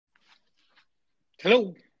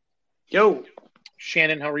Hello, Yo,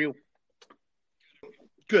 Shannon. How are you?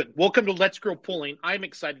 Good. Welcome to Let's Grow Pulling. I'm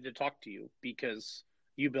excited to talk to you because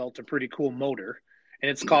you built a pretty cool motor,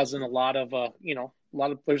 and it's causing a lot of,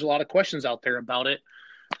 there's a lot of questions out there about it.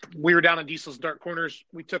 We were down in Diesel's Dark Corners.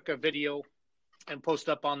 We took a video and posted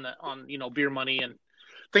up on Beer Money and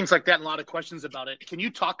things like that. And a lot of questions about it. Can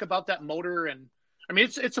you talk about that motor? And I mean,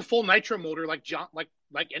 it's a full nitro motor like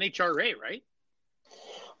NHRA, right?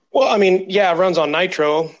 well, I mean, yeah, it runs on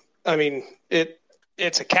nitro. I mean,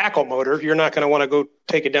 it's a cackle motor. You're not going to want to go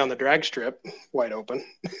take it down the drag strip wide open.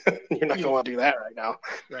 You're not going to want to do that right now.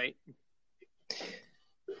 Right.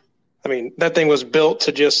 I mean, that thing was built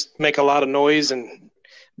to just make a lot of noise and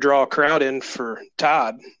draw a crowd in for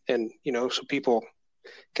Todd, and so people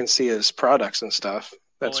can see his products and stuff.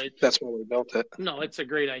 That's why we built it. No, it's a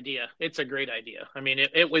great idea. It's a great idea. I mean,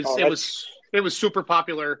 it was Oh, it was super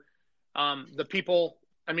popular. The people,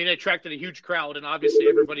 I mean, it attracted a huge crowd, and obviously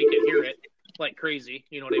everybody could hear it like crazy.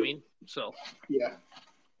 You know what I mean? So yeah.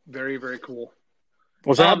 very, very cool.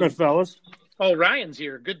 What's happening, fellas? Oh, Ryan's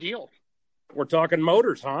here. Good deal. We're talking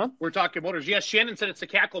motors, huh? We're talking motors. Yes, Shannon said it's a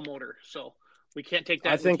cackle motor, so we can't take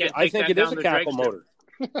that. I think it is a cackle motor.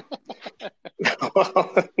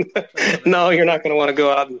 No, you're not going to want to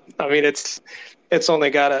go out. I mean, it's only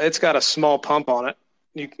got a small pump on it.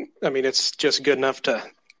 It's just good enough to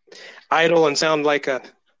idle and sound like a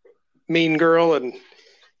mean girl, and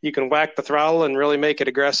you can whack the throttle and really make it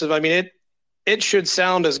aggressive. I mean, it should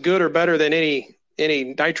sound as good or better than any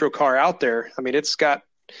nitro car out there. I mean, it's got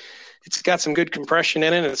some good compression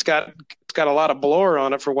in it, and it's got a lot of blower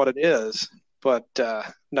on it for what it is. But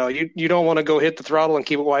no, you don't want to go hit the throttle and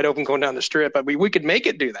keep it wide open going down the strip. I mean, we could make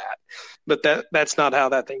it do that, but that's not how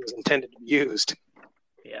that thing is intended to be used.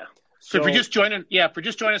 Yeah. So if you're just joining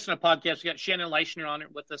us in a podcast, we got Shannon Leichner on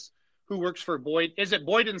it with us, who works for Boyd. Is it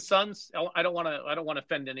Boyd and Sons? I don't want to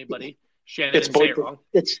offend anybody. Shannon, It's Boyd.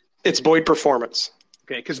 It's Boyd Performance.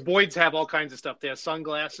 Okay, because Boyd's have all kinds of stuff. They have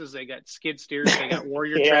sunglasses, they got skid steers, they got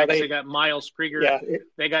Warrior Yeah, tracks, they got Miles Krieger, Yeah.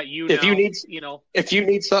 they got you. If now, if you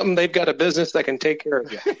need something, they've got a business that can take care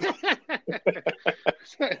of you.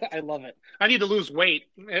 I love it. I need to lose weight.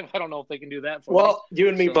 I don't know if they can do that for me. Well, you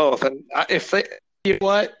and me both. And you know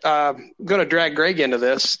what? I'm going to drag Greg into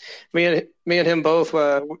this. Me and him both.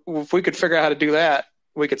 If we could figure out how to do that,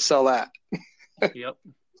 we could sell that. Yep,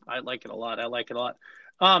 I like it a lot.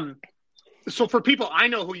 So for people, I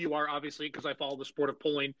know who you are, obviously, because I follow the sport of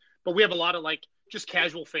pulling, but we have a lot of just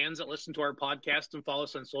casual fans that listen to our podcast and follow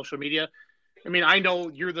us on social media. I mean, I know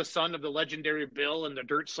you're the son of the legendary Bill and the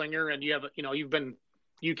Dirt Slinger, and you have,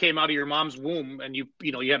 you came out of your mom's womb and you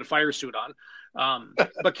had a fire suit on.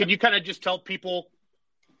 But can you kind of just tell people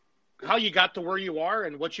how you got to where you are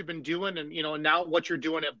and what you've been doing and, now what you're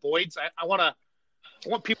doing at Boyd's? I want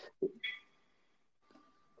people.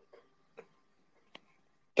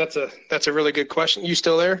 That's a really good question. You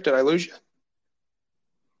still there? Did I lose you?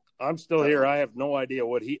 I'm still here. I have no idea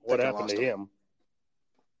what happened to him.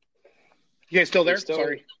 You guys still there?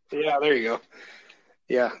 Sorry. Yeah, there you go.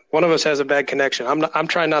 Yeah, one of us has a bad connection. I'm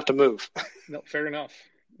trying not to move. No, fair enough.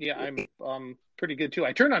 Yeah, I'm pretty good too.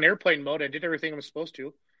 I turned on airplane mode. I did everything I was supposed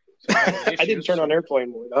to. So I didn't turn on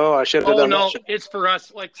airplane mode. Oh, I should have done that. Oh no, it's for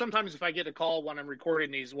us. Like sometimes if I get a call when I'm recording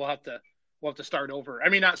these, we'll have to start over. I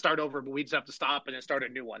mean, not start over, but we just have to stop and then start a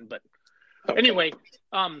new one. But Anyway,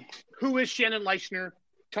 who is Shannon Leichner?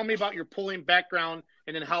 Tell me about your pulling background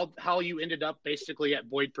and then how you ended up basically at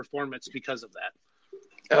Boyd Performance because of that.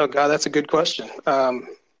 Oh God, that's a good question. I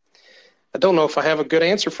don't know if I have a good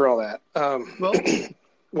answer for all that.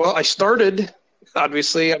 Well, I started,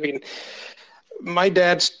 obviously, I mean, my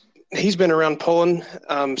he's been around pulling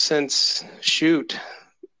since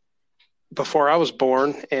before I was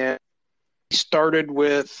born, and he started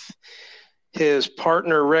with his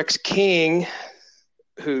partner Rex King,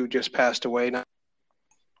 who just passed away.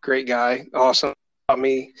 Great guy, awesome, taught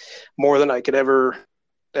me more than I could ever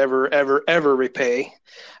repay.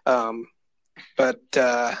 But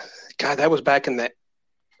God, that was back in the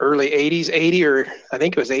early 80s, 80 or I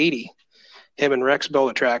think it was 80. Him and Rex built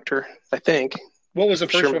a tractor, I think. What was the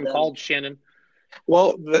first one called, Shannon?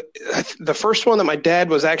 Well, the first one that my dad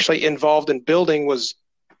was actually involved in building was,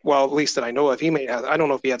 well, at least that I know of. I don't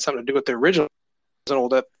know if he had something to do with the original. It was an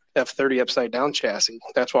old F30 upside down chassis.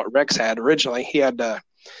 That's what Rex had originally. He had,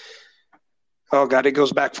 oh God, it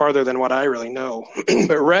goes back farther than what I really know.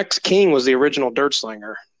 But Rex King was the original dirt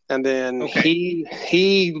slinger. And then he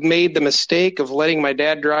made the mistake of letting my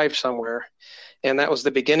dad drive somewhere. And that was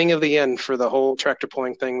the beginning of the end for the whole tractor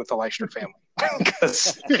pulling thing with the Leicester family.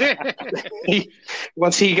 Because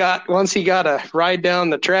once he got a ride down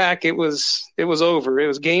the track, it was over. It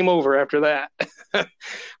was game over after that.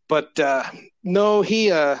 But no,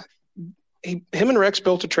 him and Rex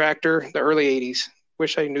built a tractor the early '80s.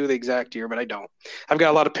 Wish I knew the exact year, but I don't. I've got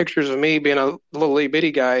a lot of pictures of me being a little itty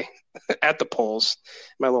bitty guy at the polls.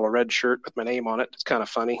 My little red shirt with my name on it. It's kind of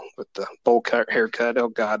funny with the bowl cut haircut. Oh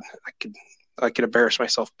God, I could embarrass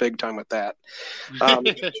myself big time with that.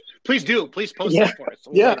 Please do. Please post that for us.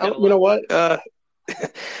 You know what?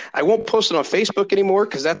 I won't post it on Facebook anymore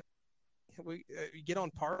because we get on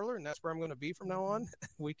Parler, and that's where I'm going to be from now on.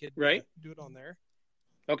 We could do it on there.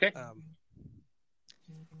 Okay.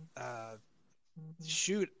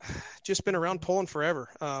 Shoot, just been around pulling forever.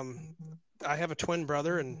 I have a twin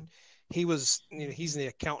brother, and he's the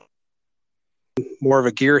accountant, more of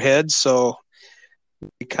a gearhead. So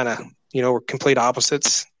we kind of, we're complete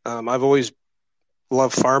opposites. I've always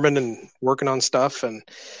loved farming and working on stuff, and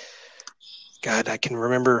God, I can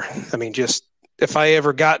remember. I mean, just if I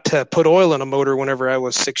ever got to put oil in a motor whenever I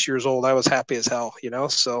was 6 years old, I was happy as hell.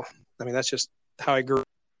 So I mean, that's just how I grew up.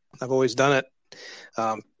 I've always done it.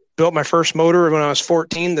 Built my first motor when I was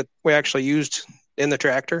 14 that we actually used in the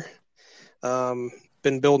tractor.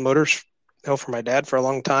 Been building motors for my dad for a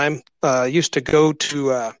long time. Used to go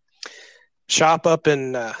to shop up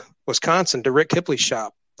in Wisconsin, to Rick Hipley's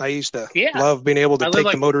shop. I used to love being able to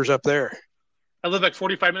take the motors up there. I live like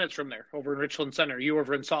 45 minutes from there, over in Richland Center. You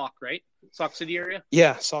over in Sauk, right? Sauk City area?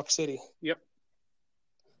 Yeah, Sauk City. Yep.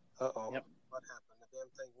 Uh-oh. Yep. What happened? The damn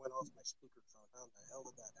thing went off my speakerphone. How the hell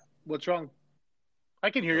did that happen? What's wrong? I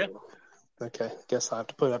can hear you. Okay. Guess I'll have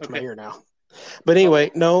to put it up to my ear now. But anyway,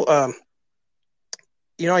 no,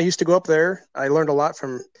 I used to go up there. I learned a lot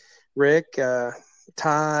from Rick,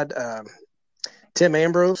 Todd, Tim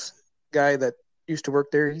Ambrose, guy that used to work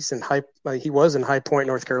there. He was in High Point,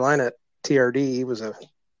 North Carolina at TRD. He was a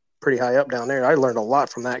pretty high up down there. I learned a lot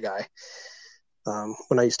from that guy.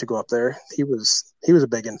 When I used to go up there, he was a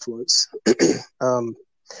big influence.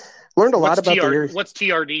 Learned a lot about the area. What's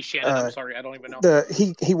TRD, Shannon? I'm sorry, I don't even know.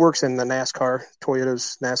 He works in the NASCAR,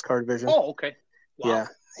 Toyota's NASCAR division. Oh, okay. Wow.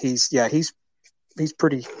 Yeah, he's a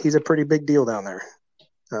pretty big deal down there.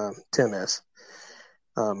 Tim is.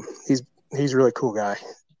 He's a really cool guy.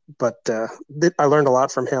 But I learned a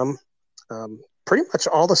lot from him. Pretty much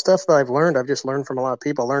all the stuff that I've learned, I've just learned from a lot of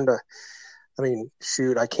people. I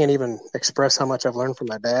can't even express how much I've learned from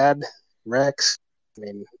my dad, Rex. I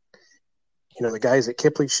mean, the guys at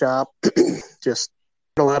Kipley's shop, just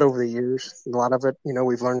a lot over the years. A lot of it,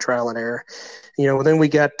 we've learned trial and error. Then we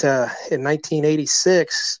got in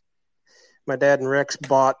 1986, my dad and Rex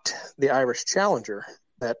bought the Irish Challenger,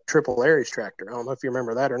 that triple Aries tractor. I don't know if you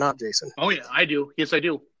remember that or not, Jason. Oh yeah, I do. Yes, I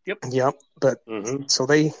do. Yep. But so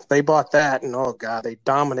they bought that, and oh God, they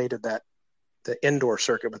dominated the indoor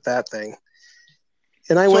circuit with that thing.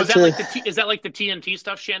 And is that like the TNT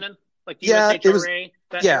stuff, Shannon? Like the USHRA?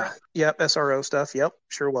 SRO stuff. Yep,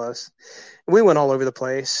 sure was. We went all over the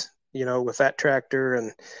place, with that tractor.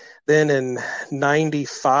 And then in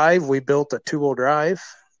 95, we built a 2-wheel drive,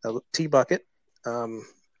 a T-bucket. Of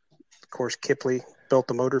course, Kipley built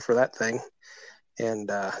the motor for that thing. And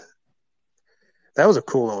that was a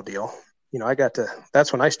cool old deal.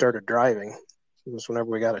 That's when I started driving. It was whenever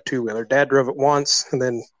we got a 2-wheeler. Dad drove it once and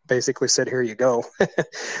then basically said, here you go.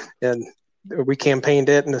 And we campaigned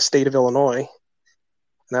it in the state of Illinois. And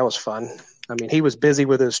that was fun. I mean, he was busy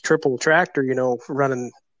with his triple tractor,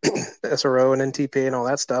 running SRO and NTP and all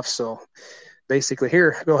that stuff. So basically,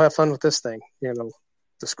 here, go have fun with this thing. The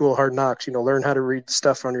school of hard knocks, learn how to read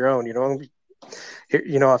stuff on your own. Here,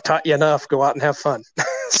 I've taught you enough, go out and have fun.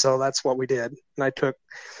 So that's what we did. And I took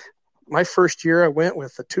my first year I went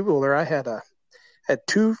with a 2-wheeler. I had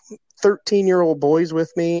two 13-year-old boys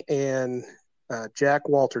with me, and Jack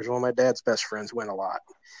Walters, one of my dad's best friends, went a lot.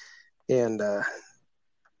 And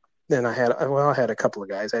then I had a couple of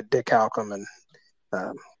guys. I had Dick Halcomb and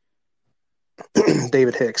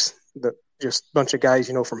David Hicks, just a bunch of guys,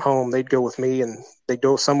 from home. They'd go with me, and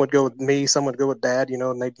some would go with me, some would go with Dad,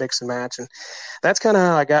 and they'd mix and match. And that's kind of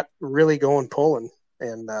how I got really going pulling.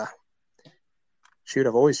 And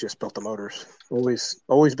I've always just built the motors.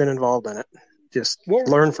 Always been involved in it. Just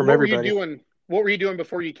learn from everybody. What were you doing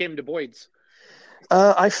before you came to Boyd's?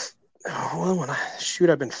 I've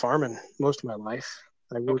been farming most of my life.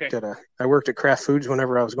 I worked at Kraft Foods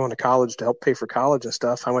whenever I was going to college to help pay for college and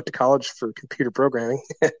stuff. I went to college for computer programming,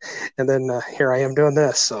 and then here I am doing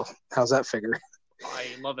this. So how's that figure? I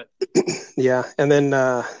love it. Yeah, and then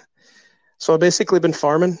so I've basically been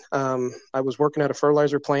farming. I was working at a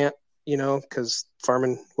fertilizer plant because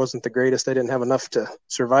farming wasn't the greatest. I didn't have enough to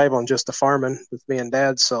survive on just the farming with me and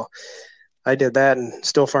Dad. So I did that and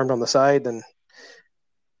still farmed on the side. And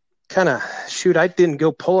I didn't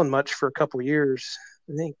go pulling much for a couple of years.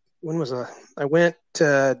 I think I went,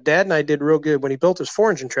 Dad and I did real good. When he built his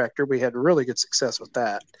 4-engine tractor, we had really good success with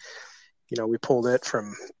that. We pulled it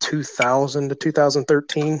from 2000 to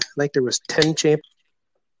 2013. I think there was 10 champions.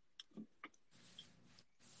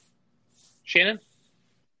 Shannon?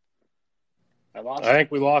 I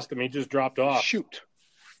think we lost him. He just dropped off. Shoot.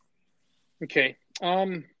 Okay.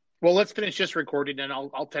 Well, let's finish this recording, and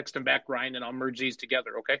I'll text him back, Ryan, and I'll merge these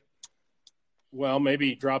together, okay? Well, maybe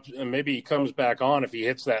he drops, and maybe he comes back on if he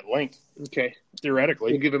hits that link. Okay.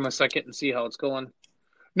 Theoretically. We'll give him a second and see how it's going.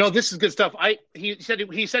 No, this is good stuff. He said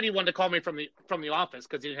he wanted to call me from the office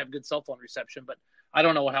because he didn't have good cell phone reception, but I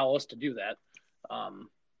don't know how else to do that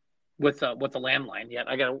with the landline yet.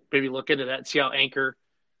 I got to maybe look into that and see how Anchor,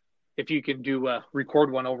 if you can do record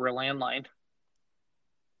one over a landline.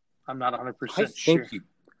 I'm not 100% sure.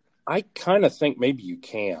 I kind of think maybe you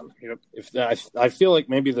can. Yep. I feel like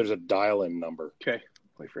maybe there's a dial-in number. Okay.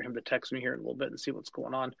 Wait for him to text me here in a little bit and see what's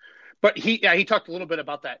going on. But he talked a little bit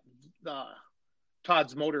about that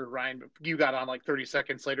Todd's motor, Ryan. You got on like 30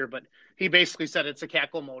 seconds later, but he basically said it's a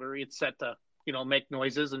cackle motor. It's set to, make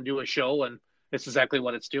noises and do a show, and it's exactly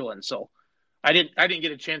what it's doing. So I didn't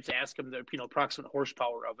get a chance to ask him the approximate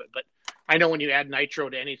horsepower of it, but I know when you add nitro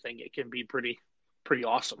to anything, it can be pretty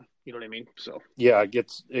awesome. You know what I mean? So yeah,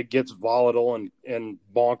 it gets volatile and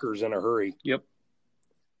bonkers in a hurry. Yep.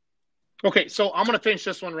 Okay, so I'm gonna finish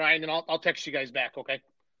this one, Ryan, and I'll text you guys back. Okay.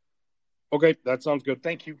 Okay, that sounds good.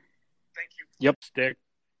 Thank you. Yep. Stick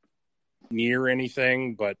near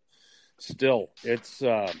anything, but still, it's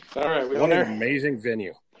all right. What an amazing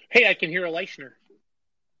venue. Hey, I can hear a Leichner.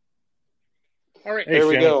 All right, there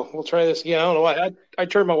we go. We'll try this again. I don't know why I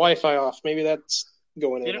turned my Wi-Fi off. Maybe that's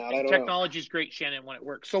going in and out. I don't know. Technology's great, Shannon, when it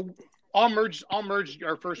works. So I'll merge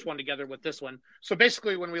our first one together with this one. So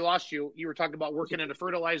basically, when we lost you, you were talking about working at a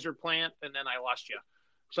fertilizer plant, and then I lost you.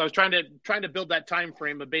 So I was trying to build that time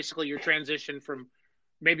frame of basically your transition from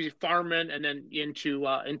maybe farming and then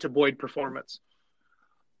into Boyd Performance.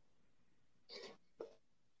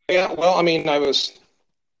 Yeah, well, I mean, I was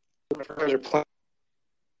fertilizer plant.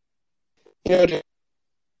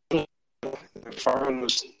 Farming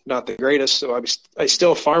was not the greatest, so I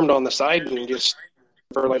still farmed on the side and just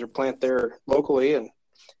fertilizer plant there locally, and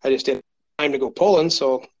I just didn't have time to go pulling,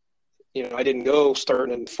 so I didn't go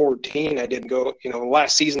starting in 14. I didn't go,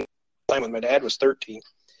 last season time with my dad was 13,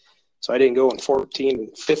 so I didn't go in 14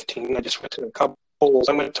 and 15. I just went to a couple pulls.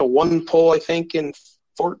 I went to one pull, I think, in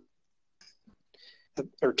 4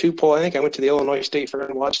 or 2 pull. I think I went to the Illinois State Fair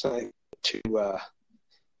and watched, and I went to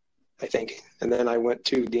I think. And then I went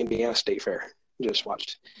to the Indiana State Fair and just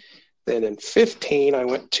watched. Then in 15, I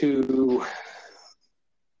went to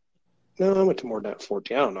more than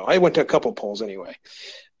 14. I don't know. I went to a couple polls anyway.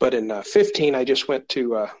 But in 15, I just went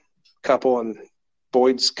to a couple, and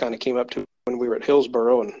Boyd's kind of came up to when we were at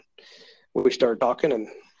Hillsboro, and we started talking, and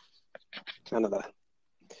kind of the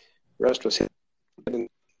rest was him. And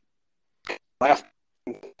laughed.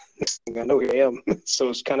 I know who I am. So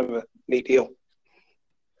it's kind of a neat deal.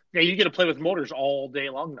 Yeah, you get to play with motors all day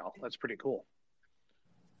long now. That's pretty cool.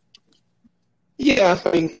 Yeah,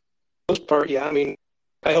 I mean, most part, yeah. I mean,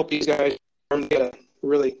 I help these guys farm. They got a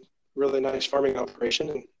really, really nice farming operation,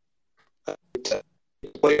 and I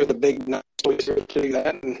play with the big nice toys to do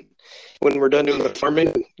that. And when we're done doing the farming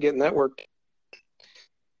and getting that worked,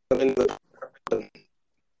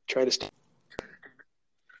 try to stay.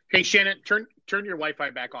 Hey, Shannon, turn your Wi-Fi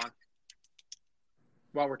back on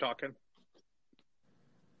while we're talking.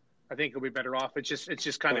 I think it'll be better off. It's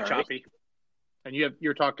just kind of choppy. And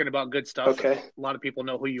you're talking about good stuff. Okay. A lot of people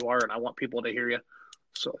know who you are, and I want people to hear you.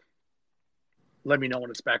 So let me know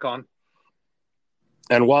when it's back on.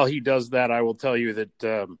 And while he does that, I will tell you that,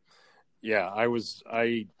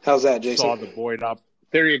 How's that, Jason? Saw the Boyd up.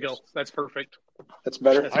 There you go. That's perfect. That's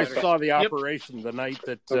better. I saw the operation the night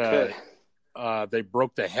that they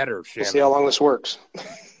broke the header. Shannon. We'll see how long this works.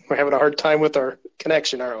 We're having a hard time with our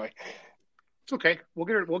connection, aren't we? It's okay. We'll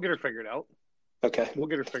get her figured out. Okay. We'll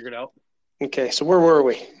get her figured out. Okay. So where were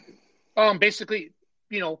we? Basically,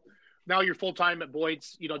 now you're full time at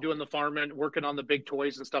Boyd's, doing the farming, working on the big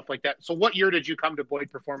toys and stuff like that. So what year did you come to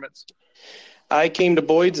Boyd Performance? I came to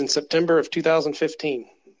Boyd's in September of 2015.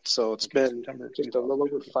 So it's been just a little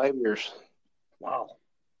over 5 years. Wow.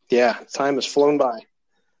 Yeah. Time has flown by.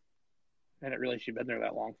 I didn't realize you'd been there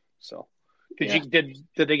that long. So did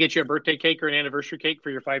they get you a birthday cake or an anniversary cake for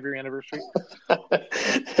your 5-year anniversary?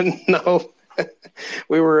 No,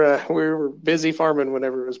 we were busy farming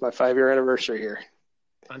whenever it was my 5-year anniversary here.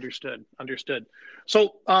 Understood.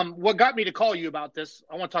 So, what got me to call you about this?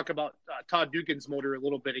 I want to talk about Todd Dugan's motor a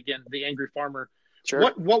little bit again, the Angry Farmer.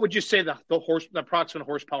 Sure. What would you say the approximate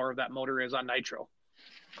horsepower of that motor is on nitro?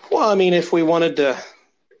 Well, I mean, if we wanted to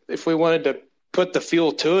put the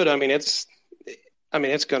fuel to it, it's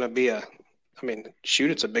going to be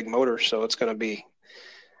it's a big motor, so it'll be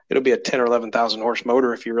a 10 or 11,000 horse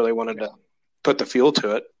motor. If you really wanted to put the fuel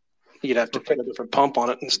to it, you'd have to put a different pump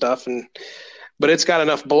on it and stuff. But it's got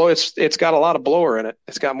enough blow. It's got a lot of blower in it.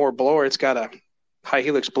 It's got more blower. It's got a high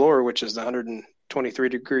helix blower, which is the 123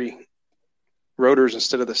 degree rotors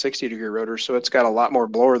instead of the 60 degree rotors. So it's got a lot more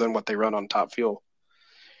blower than what they run on top fuel.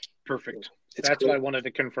 Perfect. That's what I wanted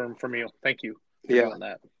to confirm from you. Thank you. Yeah. On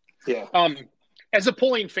that. Yeah. As a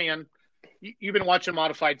pulling fan, you've been watching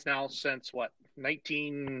modifieds now since what?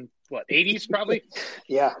 80s probably?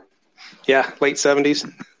 Yeah. Late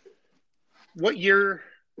 70s.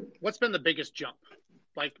 What's been the biggest jump?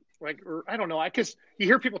 Or I don't know. Because you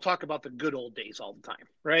hear people talk about the good old days all the time,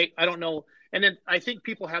 right? I don't know. And then I think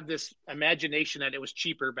people have this imagination that it was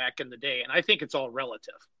cheaper back in the day. And I think it's all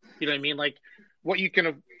relative. You know what I mean? Like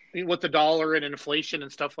with the dollar and inflation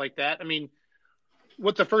and stuff like that. I mean,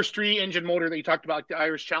 with the first 3-engine motor that you talked about, the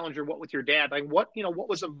Irish Challenger, what with your dad, like what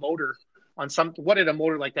was a motor what did a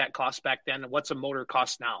motor like that cost back then? And what's a motor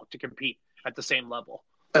cost now to compete at the same level?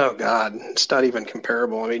 Oh God, it's not even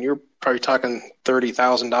comparable. I mean, you're probably talking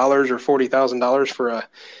 $30,000 or $40,000 for a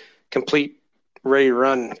complete ready to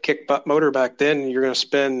run kick butt motor back then. You're going to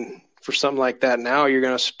spend for something like that now. You're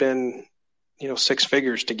going to spend, 6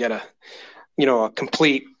 figures to get a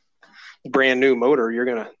complete brand new motor.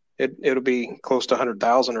 It'll be close to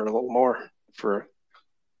 100,000 or a little more for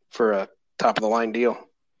a top of the line deal.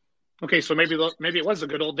 Okay, so maybe it was the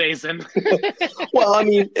good old days then. Well, I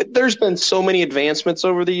mean, there's been so many advancements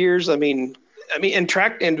over the years. And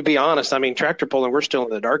to be honest, tractor pulling, we're still in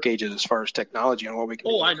the dark ages as far as technology and what we can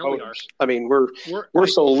do. Oh, I know we are. I mean, we're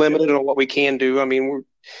so limited on what we can do. I mean,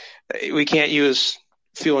 we can't use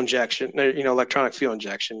fuel injection, electronic fuel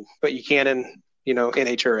injection, but you can in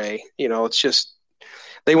NHRA. It's just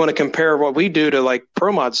they want to compare what we do to like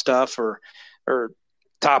Pro Mod stuff or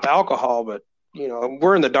top alcohol, but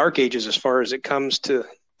we're in the dark ages as far as it comes to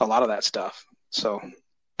a lot of that stuff. So,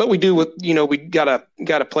 but we do we gotta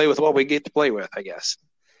play with what we get to play with, I guess.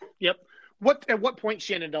 Yep. At what point,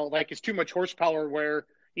 Shenandoah, it's too much horsepower where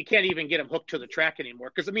you can't even get them hooked to the track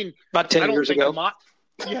anymore? Because about 10 years ago.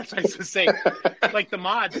 Yes, I was to say, like the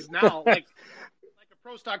mods now, like a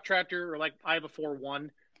pro stock tractor or like I have a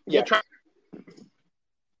 4.1. Yeah.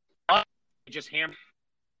 Just hammer.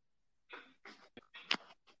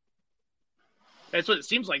 That's what it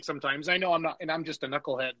seems like sometimes. I know I'm not, and I'm just a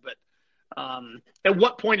knucklehead, but at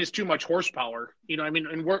what point is too much horsepower?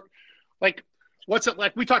 And we're like, what's it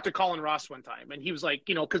like? We talked to Colin Ross one time, and he was like,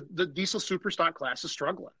 because the diesel super stock class is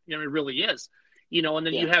struggling. It really is. And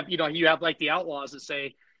then you have like the outlaws that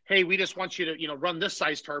say, hey, we just want you to, run this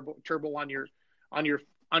size turbo on your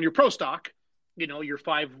pro stock, your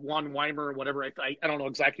 5.1 Weimer or whatever. I don't know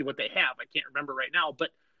exactly what they have. I can't remember right now, but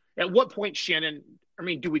at what point, Shannon,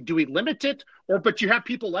 do we limit it? But you have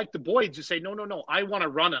people like the Boyds who say, no, I want to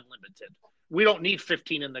run unlimited. We don't need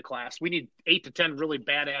 15 in the class. We need 8 to 10 really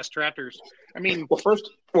badass tractors.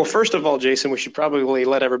 First of all, Jason, we should probably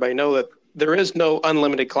let everybody know that there is no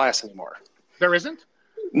unlimited class anymore. There isn't?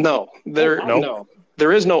 No,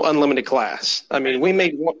 there is no unlimited class. We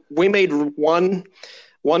made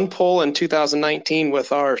one pull in 2019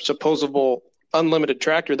 with our supposable unlimited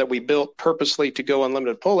tractor that we built purposely to go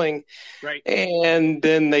unlimited pulling. Right. And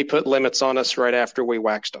then they put limits on us right after we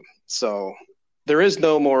waxed them. So there is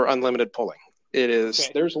no more unlimited pulling.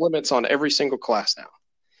 There's limits on every single class now.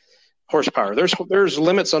 Horsepower. There's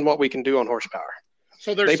limits on what we can do on horsepower.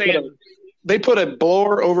 So they put a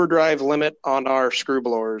blower overdrive limit on our screw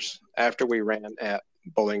blowers after we ran at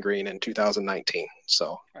Bowling Green in 2019.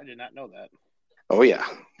 So I did not know that. Oh yeah.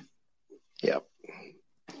 Yep.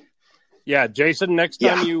 Yeah, Jason, next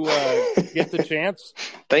time you get the chance.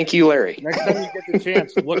 Thank you, Larry. Next time you get the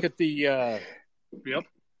chance, look at the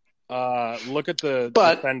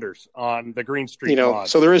Defenders on the Green Street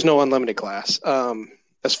mods. So there is no unlimited class.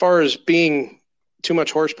 As far as being too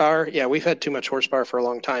much horsepower, we've had too much horsepower for a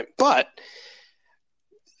long time. But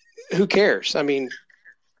who cares?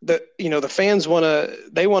 The fans want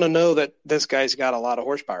to know that this guy's got a lot of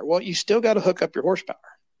horsepower. Well, you still got to hook up your horsepower.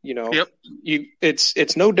 Yep.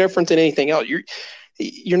 It's no different than anything else.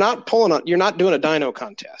 You're not doing a dyno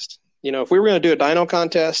contest. If we were going to do a dyno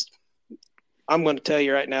contest, I'm going to tell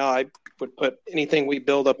you right now, I would put anything we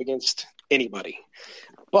build up against anybody.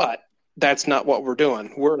 But that's not what we're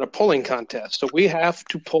doing. We're in a pulling contest, so we have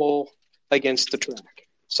to pull against the track.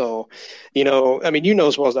 So, you know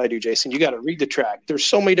as well as I do, Jason, you got to read the track. There's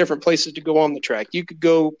so many different places to go on the track. You could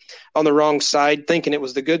go on the wrong side thinking it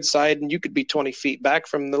was the good side, and you could be 20 feet back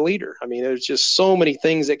from the leader. I mean, there's just so many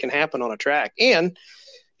things that can happen on a track. And,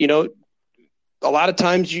 a lot of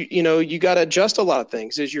times you got to adjust a lot of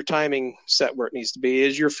things. Is your timing set where it needs to be?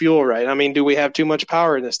 Is your fuel right? I mean, do we have too much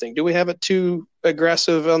power in this thing? Do we have it too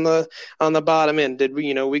aggressive on the bottom end? Did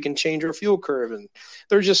we can change our fuel curve, and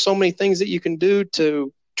there's just so many things that you can do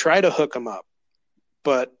to try to hook them up.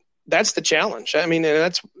 But that's the challenge. I mean, and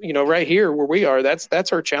that's right here where we are.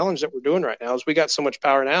 That's our challenge that we're doing right now. Is we got so much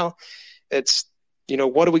power now. It's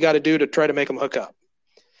what do we got to do to try to make them hook up?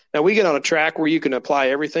 Now we get on a track where you can apply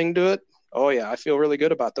everything to it. Oh yeah, I feel really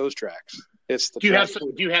good about those tracks. Do you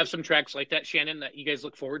have some tracks like that, Shannon, that you guys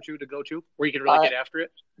look forward to go to where you can really get after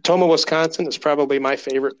it? Tomah, Wisconsin is probably my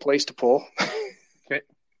favorite place to pull. Okay.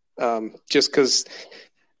 Just because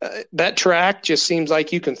that track just seems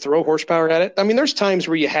like you can throw horsepower at it. I mean, there's times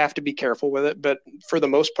where you have to be careful with it, but for the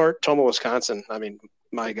most part, Tomah, Wisconsin, I mean,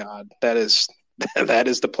 my God, that is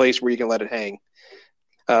the place where you can let it hang.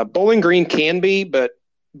 Bowling Green can be, but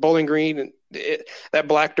Bowling Green, that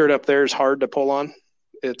black dirt up there is hard to pull on.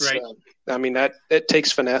 It's right. It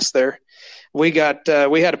takes finesse there. We had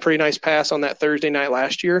a pretty nice pass on that Thursday night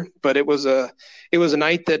last year, but it was a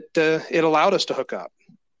night that it allowed us to hook up.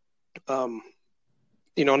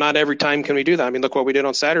 Not every time can we do that. I mean, look what we did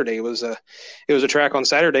on Saturday. It was a track on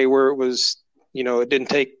Saturday where it was, it didn't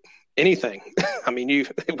take anything. I mean,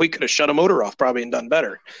 we could have shut a motor off probably and done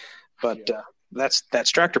better, but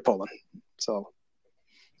that's tractor pulling. So.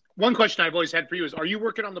 One question I've always had for you is: are you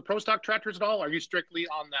working on the pro stock tractors at all? Are you strictly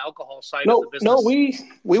on the alcohol side of the business? No,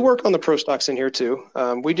 we work on the pro stocks in here too.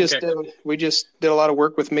 We just did a lot of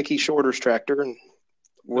work with Mickey Shorter's tractor, and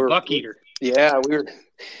the Buck Eater. Yeah,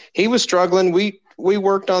 he was struggling. We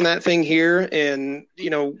worked on that thing here, and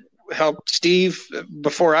helped Steve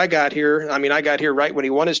before I got here. I mean, I got here right when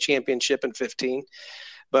he won his championship in 2015,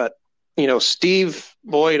 but Steve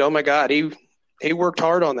Boyd, oh my God, he worked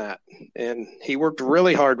hard on that, and he worked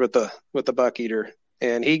really hard with the Buck Eater,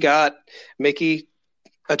 and he got Mickey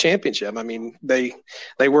a championship. I mean, they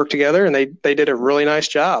worked together, and they did a really nice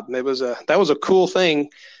job. That was a cool thing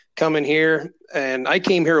coming here. And I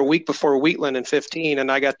came here a week before Wheatland in 2015,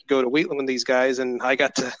 and I got to go to Wheatland with these guys, and I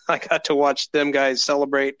got to watch them guys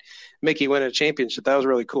celebrate Mickey winning a championship. That was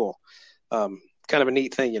really cool. Kind of a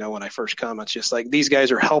neat thing, when I first come. It's just like these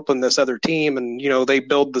guys are helping this other team, and they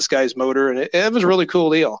build this guy's motor, and it was a really cool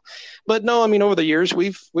deal. But no, I mean, over the years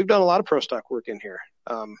we've done a lot of pro stock work in here.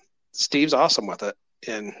 Steve's awesome with it,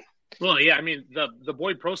 and well, yeah, I mean the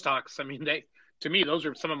Boyd pro stocks. I mean, to me those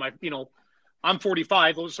are some of my I'm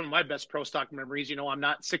 45. Those are some of my best pro stock memories. I'm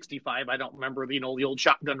not 65. I don't remember the old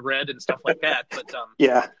Shotgun Red and stuff like that. But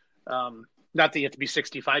yeah, not that you have to be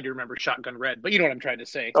 65 to remember Shotgun Red, but you know what I'm trying to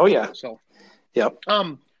say. Oh yeah. So. Yep.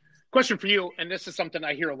 Question for you, and this is something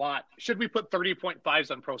I hear a lot. Should we put 30.5s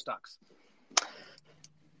on pro stocks?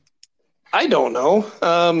 I don't know.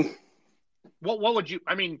 What would you?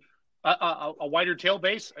 I mean, a wider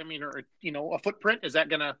tailbase. I mean, or a footprint. Is that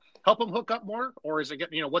going to help them hook up more, or is it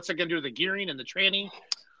what's it going to do to the gearing and the training?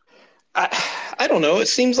 I don't know. It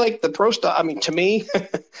seems like the pro stock. I mean, to me,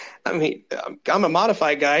 I'm a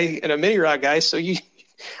modified guy and a mini rod guy, so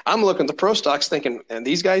I'm looking at the pro stocks thinking, and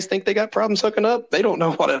these guys think they got problems hooking up. They don't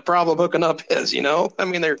know what a problem hooking up is, I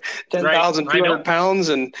mean, they're 10,200 pounds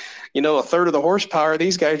and, a third of the horsepower.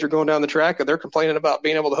 These guys are going down the track and they're complaining about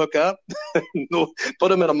being able to hook up. Put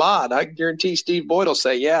them in a mod. I guarantee Steve Boyd will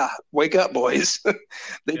say, yeah, wake up, boys.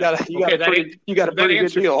 You got a pretty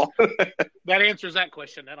good deal. That answers that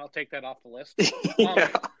question. Then I'll take that off the list. Yeah.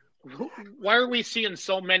 Why are we seeing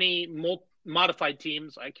so many modified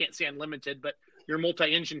teams? I can't say unlimited, but your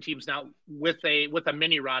multi-engine teams now with a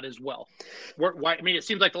mini rod as well. Why? I mean, it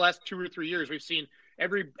seems like the last 2 or 3 years we've seen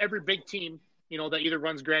every big team, that either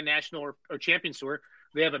runs Grand National or Champions Tour,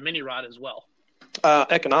 they have a mini rod as well.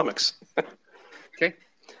 Economics. Okay.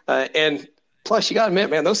 And plus, you got to admit,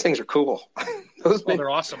 man, those things are cool. They're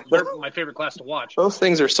awesome. They're my favorite class to watch. Those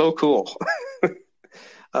things are so cool.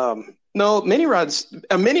 No, a mini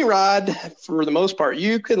rod, for the most part,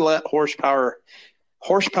 you can let horsepower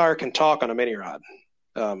can talk on a mini rod.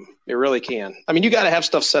 It really can. I mean, you got to have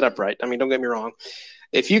stuff set up right. I mean, don't get me wrong.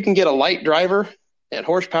 If you can get a light driver and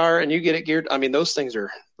horsepower and you get it geared, I mean, those things are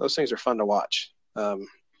fun to watch.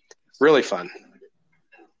 Really fun.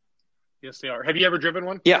 Yes, they are. Have you ever driven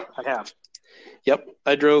one? Yeah, I have. Yep.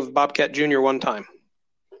 I drove Bobcat Jr. one time.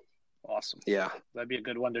 Awesome. Yeah. That'd be a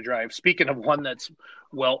good one to drive. Speaking of one that's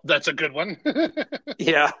a good one.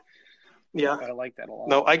 Yeah. Yeah. I like that a lot.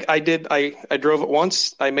 No, I did. I drove it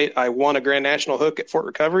once. I won a Grand National hook at Fort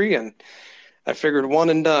Recovery, and I figured one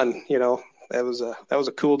and done. That was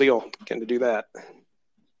a cool deal getting to do that.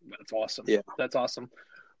 That's awesome. Yeah. That's awesome.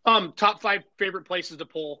 Top 5 favorite places to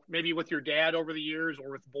pull, maybe with your dad over the years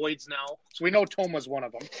or with Boyd's now. So we know Toma's one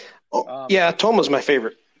of them. Yeah, Toma's my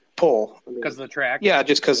favorite pull. Because of the track? Yeah,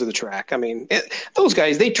 just because of the track. I mean, those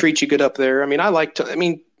guys, they treat you good up there. I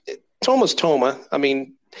mean, Toma's Toma. I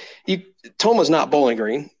mean, Toma's not Bowling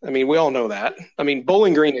Green. I mean, we all know that. I mean,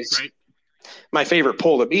 Bowling Green is my favorite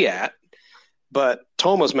pull to be at, but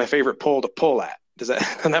Toma's my favorite pull to pull at. Does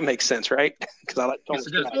that make sense, right? Because I like Toma.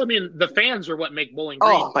 Yes, I mean, the fans are what make Bowling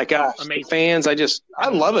Green. Oh my gosh, amazing. The fans! I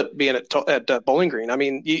love it being at Bowling Green. I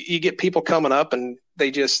mean, you get people coming up and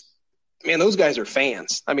they just, man, those guys are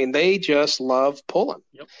fans. I mean, they just love pulling.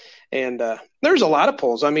 Yep. And there's a lot of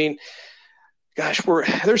pulls. I mean, gosh,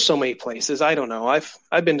 there's so many places. I don't know.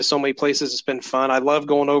 I've been to so many places. It's been fun. I love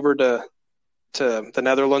going over to the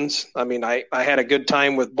Netherlands. I mean, I had a good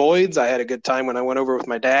time with Boyd's. I had a good time when I went over with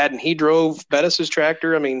my dad, and he drove Bettis's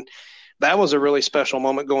tractor. I mean, that was a really special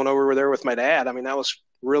moment going over there with my dad. I mean, that was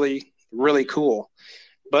really, really cool.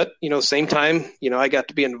 But, same time, I got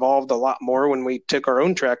to be involved a lot more when we took our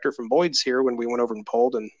own tractor from Boyd's here when we went over and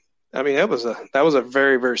pulled. And I mean, that was a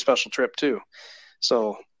very, very special trip too.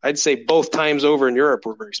 So I'd say both times over in Europe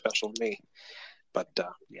were very special to me. But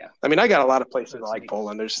yeah, I mean, I got a lot of places I like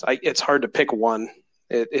pulling. It's hard to pick one.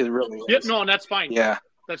 It really is. Yeah, no, and that's fine. Yeah,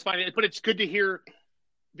 that's fine. But it's good to hear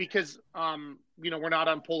because we're not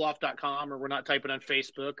on pulloff.com or we're not typing on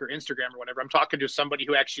Facebook or Instagram or whatever. I'm talking to somebody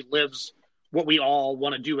who actually lives what we all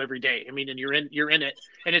want to do every day. I mean, and you're in it,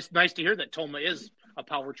 and it's nice to hear that Toma is a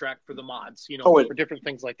power track for the mods. For different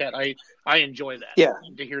things like that. I enjoy that. Yeah,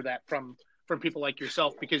 to hear that from people like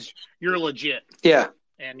yourself because you're legit. Yeah,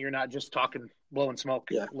 and you're not just talking. Blowing smoke.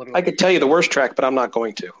 Yeah, literally. I could tell you the worst track, but I'm not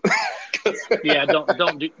going to. Yeah,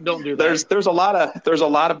 don't do that. There's a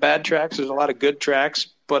lot of bad tracks. There's a lot of good tracks,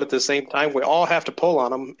 but at the same time, we all have to pull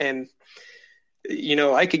on them. And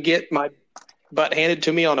I could get my butt handed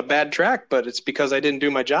to me on a bad track, but it's because I didn't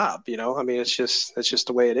do my job. I mean, it's just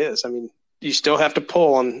the way it is. I mean, you still have to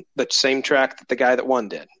pull on the same track that the guy that won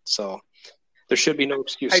did. So there should be no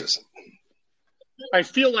excuses. I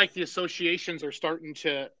feel like the associations are starting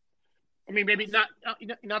to. I mean, maybe not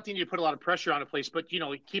that you put a lot of pressure on a place, but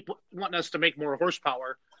keep wanting us to make more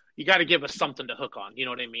horsepower. You got to give us something to hook on. You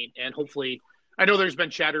know what I mean? And hopefully, I know there's been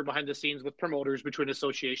chatter behind the scenes with promoters between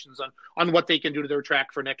associations on what they can do to their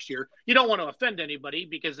track for next year. You don't want to offend anybody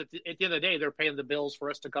because at the end of the day, they're paying the bills for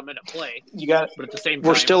us to come in and play. But at the same time,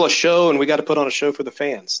 we're still a show, and we got to put on a show for the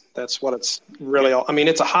fans. That's what it's really all. I mean,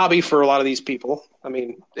 it's a hobby for a lot of these people. I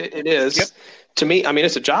mean, it is. Yep. To me, I mean,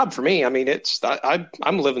 it's a job for me. I mean,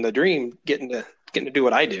 I'm living the dream, getting to do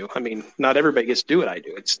what I do. I mean, not everybody gets to do what I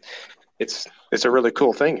do. It's a really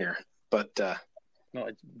cool thing here. But no,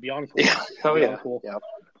 it's beyond cool. Yeah. Oh yeah. Cool.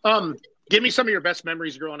 Yeah. Give me some of your best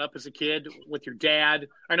memories growing up as a kid with your dad.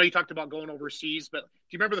 I know you talked about going overseas, but do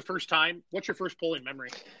you remember the first time? What's your first pulling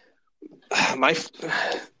memory?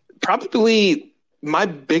 Probably my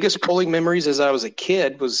biggest pulling memories as I was a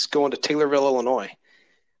kid was going to Taylorville, Illinois.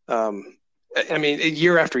 I mean,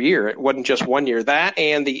 year after year, it wasn't just 1 year. That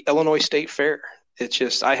and the Illinois State Fair. It's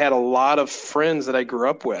just, I had a lot of friends that I grew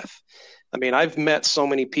up with. I mean, I've met so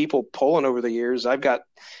many people pulling over the years. I've got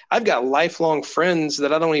lifelong friends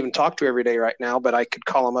that I don't even talk to every day right now, but I could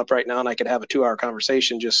call them up right now and I could have a 2-hour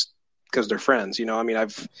conversation just because they're friends. I mean,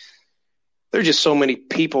 there's just so many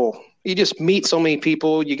people. You just meet so many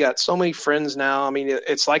people. You got so many friends now. I mean,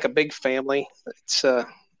 it's like a big family. It's, I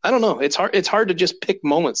don't know. It's hard to just pick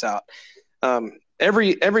moments out.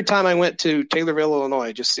 Every time I went to Taylorville,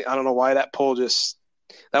 Illinois, I don't know why that pull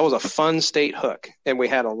that was a fun state hook. And we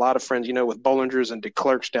had a lot of friends, with Bollingers and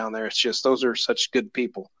DeClercs down there. It's just, those are such good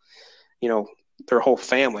people, their whole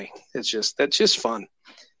family. That's just fun.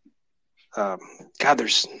 God,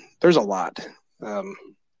 there's a lot. I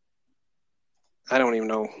don't even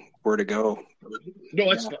know where to go.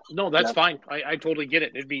 No, that's fine. I totally get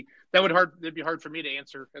it. It'd be hard for me to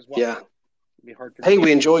answer as well. Yeah. Hey,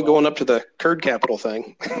 we enjoyed going up to the Curd Capital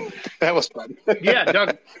thing. That was fun.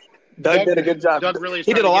 Yeah, Doug did a good job.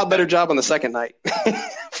 He did a lot better job on the second night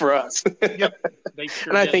for us. Yep, they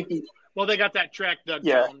sure and did. I think they got that track dug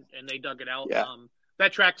down and they dug it out. Yeah.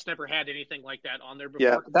 That track's never had anything like that on there before.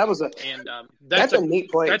 Yeah, that's a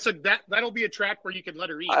neat place. That'll be a track where you can let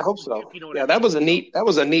her eat. I hope so. If you know what I mean. That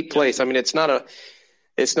was a neat place. I mean, it's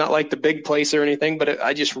not like the big place or anything, but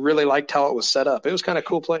I just really liked how it was set up. It was kind of a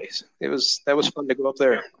cool place. That was fun to go up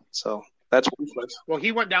there. So that's one place. Well,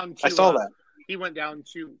 he went down to. I saw that. He went down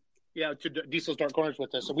to to Diesel's Dark Corners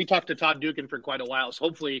with us. And we talked to Todd Dugan for quite a while. So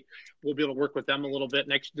hopefully we'll be able to work with them a little bit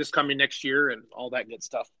next year and all that good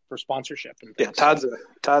stuff for sponsorship and things. Yeah,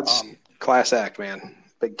 Todd's class act, man.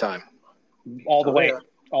 Big time. All the way. Yeah.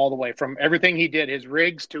 All the way from everything he did, his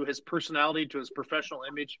rigs to his personality to his professional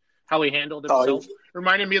image, how he handled himself.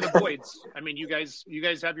 Reminded me of the Boyds. I mean, you guys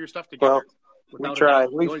have your stuff together. Well, we try.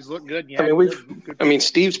 You always look good.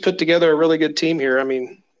 Steve's put together a really good team here. I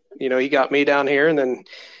mean, he got me down here, and then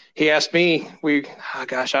he asked me. I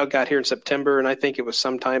got here in September, and I think it was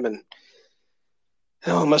sometime it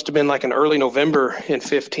must have been like an early November in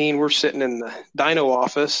 2015. We're sitting in the dyno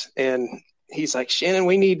office, and he's like, Shannon,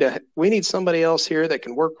 we need somebody else here that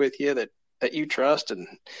can work with you that you trust. And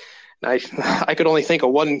I could only think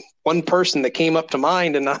of one person that came up to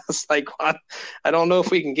mind. And I was like, well, I don't know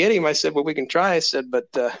if we can get him. I said, well, we can try. I said,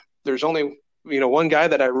 but there's only, one guy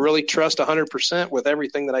that I really trust 100% with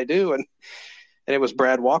everything that I do. And it was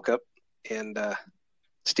Brad Walkup. And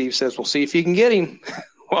Steve says, well, see if you can get him.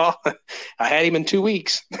 Well, I had him in 2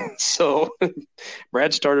 weeks. So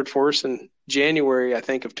Brad started for us in January, I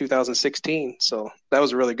think, of 2016. So that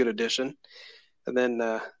was a really good addition. And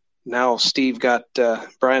then now Steve got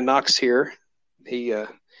Brian Knox here. He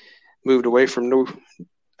moved away from New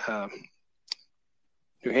Hampshire.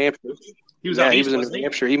 He was in New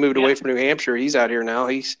Hampshire. He moved away from New Hampshire. He's out here now.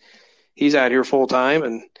 He's out here full time.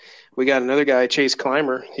 And we got another guy, Chase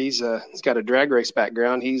Clymer. He's got a drag race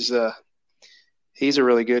background. He's a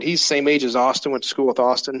really good. He's the same age as Austin. Went to school with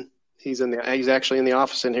Austin. He's actually in the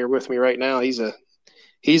office in here with me right now. He's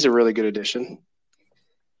a really good addition.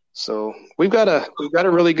 So we've got a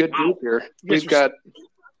really good group here.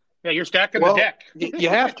 You're stacking the deck. You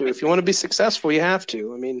have to. If you want to be successful, you have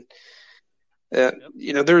to. I mean,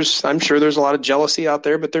 I'm sure there's a lot of jealousy out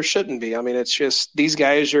there, but there shouldn't be. I mean, it's just these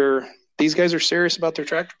guys are serious about their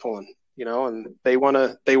tractor pulling, and they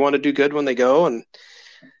want to do good when they go, and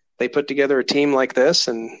they put together a team like this,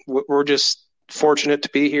 and we're just fortunate to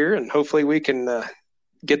be here, and hopefully we can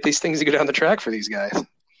get these things to go down the track for these guys.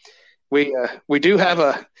 We do have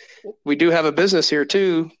a business here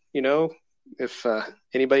too. If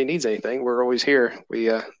anybody needs anything, we're always here.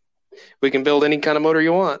 We can build any kind of motor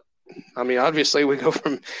you want. I mean, obviously we go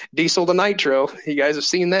from diesel to nitro. You guys have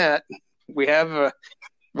seen that. We have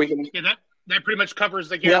we can. Yeah, that pretty much covers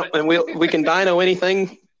the gamut. Yeah, and we can dyno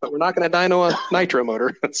anything, but we're not going to dyno a nitro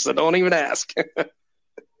motor. So don't even ask.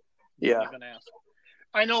 Yeah.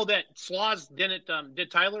 I know that Sloz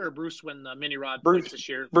did Tyler or Bruce win the mini rod this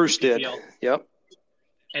year? Bruce did. Yep.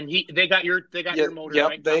 And they got your motor. Yep.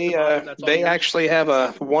 Right? They actually have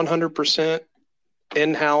a 100%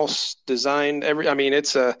 in-house designed.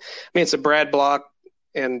 It's a Brad block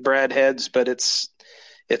and Brad heads, but it's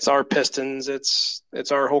our pistons. It's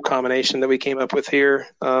our whole combination that we came up with here.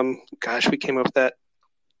 We came up with that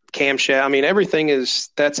camshaft. I mean,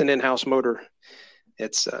 that's an in-house motor.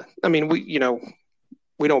 It's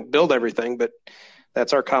we don't build everything, but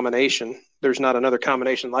that's our combination. There's not another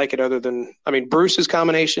combination like it other than, Bruce's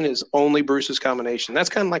combination is only Bruce's combination. That's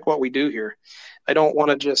kind of like what we do here. I don't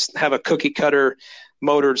want to just have a cookie cutter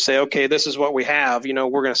motor to say, okay, this is what we have. We're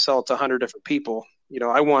going to sell it to 100 different people.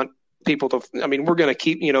 I want people to, we're going to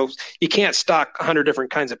keep, you can't stock 100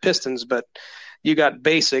 different kinds of pistons, but you got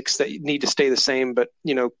basics that need to stay the same, but,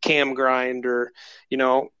 cam grind or,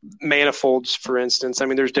 manifolds, for instance.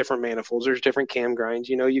 There's different manifolds. There's different cam grinds.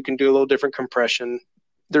 You can do a little different compression.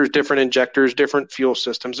 There's different injectors, different fuel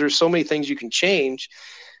systems. There's so many things you can change.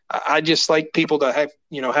 I just like people to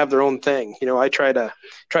have their own thing. I try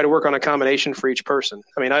to work on a combination for each person.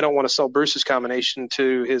 I don't want to sell Bruce's combination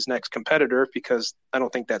to his next competitor because I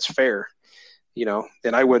don't think that's fair.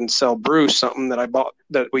 And I wouldn't sell Bruce something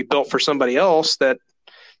that we built for somebody else that,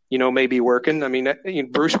 may be working.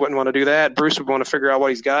 Bruce wouldn't want to do that. Bruce would want to figure out what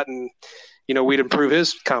he's got and, we'd improve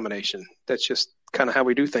his combination. That's just kind of how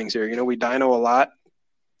we do things here. We dyno a lot.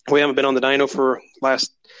 We haven't been on the dyno for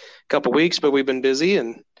last couple weeks, but we've been busy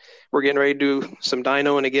and we're getting ready to do some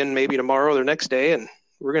dynoing again, maybe tomorrow or the next day, and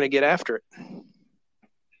we're going to get after it.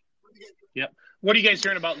 Yep. What are you guys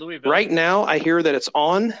hearing about Louisville? Right now, I hear that it's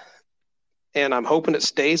on, and I'm hoping it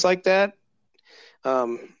stays like that.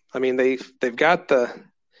 They've got the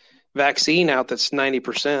vaccine out that's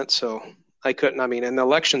 90%, so I couldn't. And the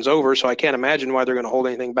election's over, so I can't imagine why they're going to hold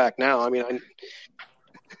anything back now.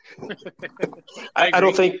 I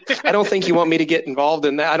don't think you want me to get involved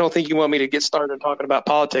in that. I don't think you want me to get started talking about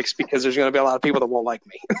politics because there's going to be a lot of people that won't like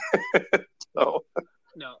me. So.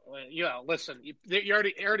 No, listen, you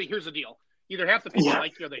already here's the deal. Either half the people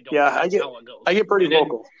like you or they don't. Yeah, That's how it goes. I get pretty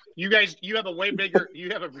vocal. You guys, you have a way bigger, you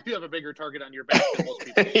have a bigger target on your back than most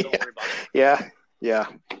people. So don't worry about it. Yeah. Yeah.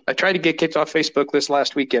 I tried to get kicked off Facebook this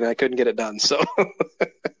last weekend. I couldn't get it done. So.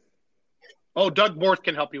 Oh, Doug Borth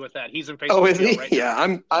can help you with that. He's in Facebook. Oh, is he? Right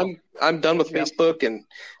yeah, now. I'm done with Facebook and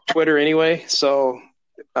Twitter anyway. So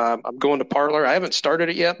I'm going to Parler. I haven't started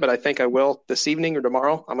it yet, but I think I will this evening or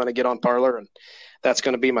tomorrow. I'm going to get on Parler, and that's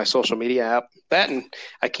going to be my social media app. That, and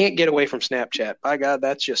I can't get away from Snapchat. By God,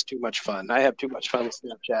 that's just too much fun. I have too much fun with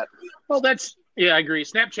Snapchat. Well, I agree.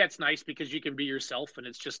 Snapchat's nice because you can be yourself, and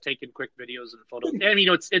it's just taking quick videos and photos. I mean,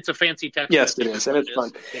 it's a fancy tech. Yes, it is, and it's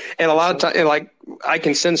fun. And a lot of time, like I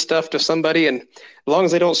can send stuff to somebody, and as long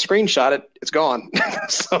as they don't screenshot it, it's gone.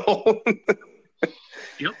 So,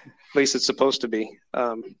 yep. At least it's supposed to be.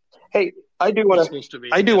 Hey, I do want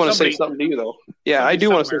to say something to you, though. Yeah, I do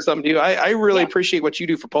want to say something to you. I really appreciate what you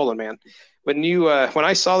do for Poland, man. When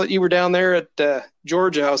I saw that you were down there at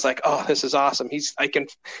Georgia, I was like, oh, this is awesome. I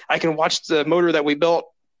can watch the motor that we built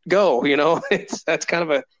go. You know, that's kind of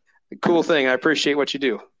a cool thing. I appreciate what you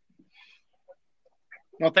do.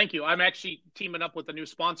 Well, thank you. I'm actually teaming up with a new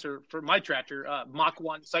sponsor for my tractor, Mach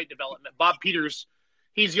 1 Site Development. Bob Peters,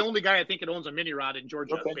 he's the only guy I think that owns a mini rod in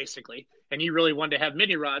Georgia, basically. And he really wanted to have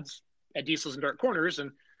mini rods at Diesels and Dark Corners,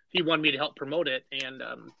 and he wanted me to help promote it. And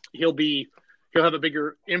he'll have a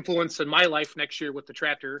bigger influence in my life next year with the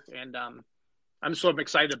tractor. And I'm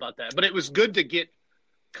excited about that. But it was good to get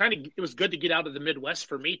out of the Midwest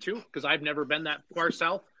for me too, because I've never been that far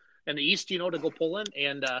south and the East, to go pull in.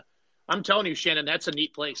 And I'm telling you, Shannon, that's a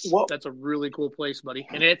neat place. Well, that's a really cool place, buddy.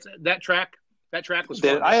 And it's that track was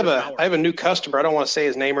fun. I have a new customer. I don't want to say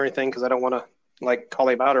his name or anything because I don't want to call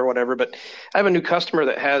him out or whatever, but I have a new customer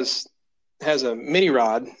that has a mini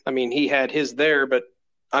rod. I mean, he had his there, but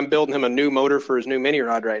I'm building him a new motor for his new mini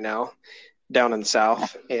rod right now down in the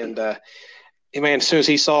South. And man, as soon as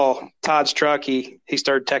he saw Todd's truck, he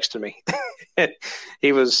started texting me.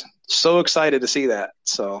 He was so excited to see that.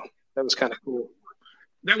 So that was kind of cool.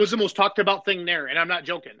 That was the most talked about thing there. And I'm not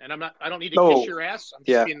joking. And I don't need to kiss your ass. I'm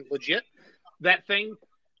just being legit. That thing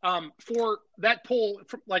for that pull,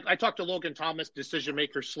 like I talked to Logan Thomas, decision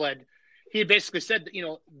maker sled. He basically said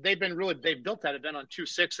that, they've built that event on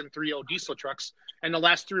 2.6 and 3.0 diesel trucks. And the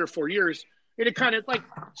last 3 or 4 years, it had kind of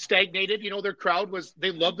stagnated. Their crowd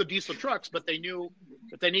they loved the diesel trucks, but they knew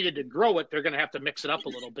if they needed to grow it, they're going to have to mix it up a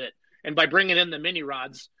little bit. And by bringing in the mini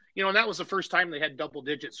rods, and that was the first time they had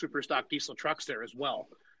double-digit super stock diesel trucks there as well.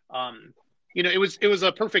 It was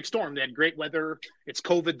a perfect storm. They had great weather. It's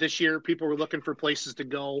COVID this year. People were looking for places to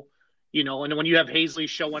go. And when you have Hazley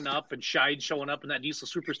showing up and Scheid showing up in that diesel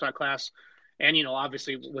superstock class, and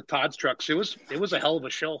obviously with Todd's trucks, it was a hell of a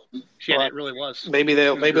show. Yeah, it really was. Maybe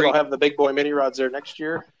they'll have the big boy mini rods there next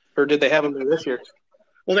year, or did they have them there this year?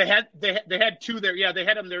 Well, they had 2 there. Yeah, they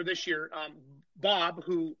had them there this year. Bob,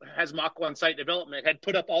 who has Mach 1 Site Development, had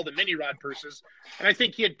put up all the mini rod purses, and I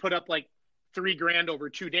think he had put up $3,000 over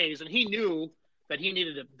 2 days, and he knew that he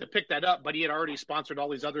needed to pick that up, but he had already sponsored all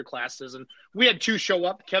these other classes. And we had 2 show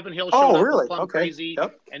up. Kevin Hill showed up. Really? Plum okay. Crazy.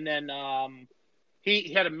 Yep. And then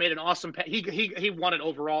he had made an awesome he won it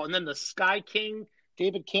overall. And then the Sky King,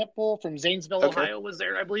 David Campbell from Zanesville, Ohio was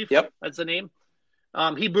there, I believe. Yep. That's the name.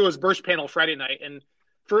 He blew his burst panel Friday night. And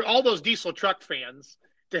for all those diesel truck fans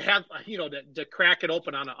to have, to crack it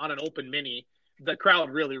open on an open mini, the crowd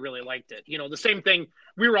really, really liked it. The same thing.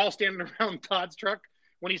 We were all standing around Todd's truck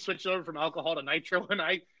when he switched over from alcohol to nitro, and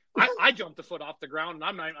I jumped a foot off the ground,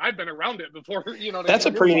 and I've been around it before. That's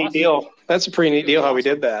a pretty neat deal. That's a pretty neat deal how we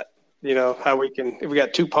did that. How if we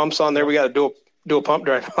got 2 pumps on there, we got a dual pump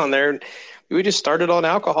drive on there, and we just started on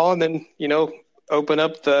alcohol, and then open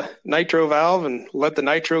up the nitro valve and let the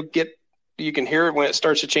nitro you can hear it when it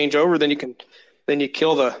starts to change over. Then you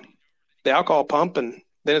kill the alcohol pump, and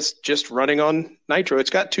then it's just running on nitro.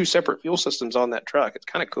 It's got 2 separate fuel systems on that truck. It's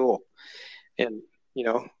kind of cool, and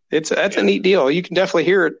that's a neat deal. You can definitely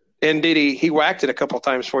hear it. And did he whacked it a couple of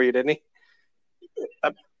times for you, didn't he?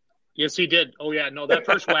 Yes, he did. Oh yeah, no, that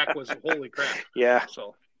first whack was holy crap. Yeah.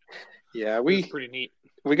 So yeah, it was pretty neat.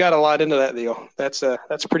 We got a lot into that deal. That's a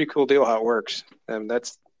pretty cool deal how it works. And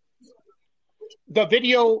that's the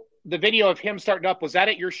video of him starting up. Was that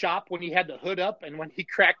at your shop when he had the hood up and when he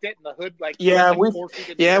cracked it and the hood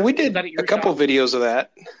we did a couple videos of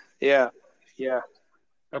that. Yeah.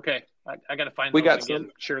 Okay, I got to find. We those got again.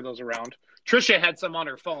 some. Share those around. Trisha had some on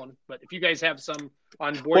her phone, but if you guys have some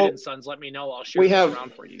on Boyd and Sons, let me know. I'll share those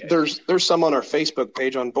around for you guys. There's some on our Facebook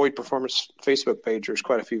page, on Boyd Performance Facebook page. There's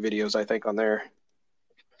quite a few videos I think on there.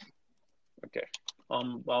 Okay.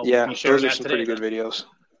 Those are some pretty good videos.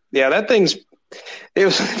 Yeah, that thing's It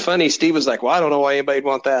was funny. Steve was like, "Well, I don't know why anybody'd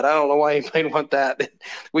want that. I don't know why anybody'd want that."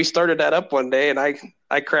 We started that up one day, and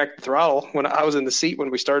I cracked the throttle when I was in the seat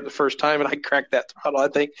when we started the first time, and I cracked that throttle. I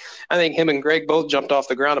think him and Greg both jumped off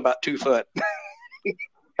the ground about 2 foot.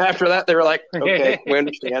 After that, they were like, "Okay, we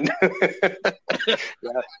understand."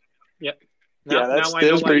 Yeah.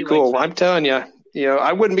 That was pretty cool. I'm telling you,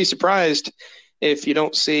 I wouldn't be surprised if you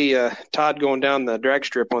don't see Todd going down the drag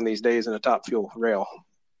strip one of these days in a Top Fuel rail.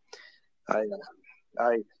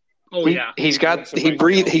 He's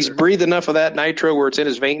breathed enough of that nitro where it's in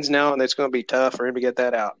his veins now, and it's going to be tough for him to get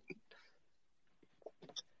that out.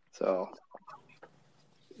 So,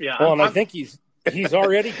 yeah. Well, and I think he's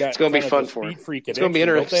already got. It's going to be fun for him. It's going to be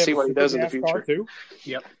interesting to see what he does in the future. Too?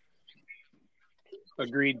 Yep.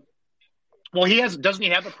 Agreed. Well, doesn't he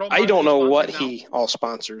have a pro? I don't know what he all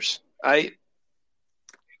sponsors. I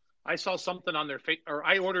saw something on their or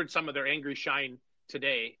I ordered some of their Angry Shine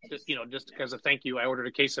today, just because of thank you. I ordered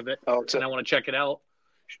a case of it, and I want to check it out.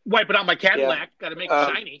 Wipe it out my Cadillac. Got to make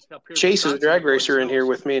it shiny. Chase is a drag racer in here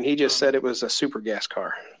with me, and he just said it was a super gas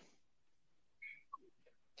car.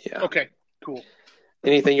 Yeah. Okay. Cool.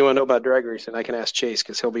 Anything you want to know about drag racing, I can ask Chase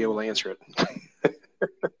because he'll be able to answer it.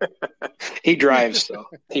 He drives, so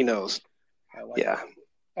he knows. Yeah.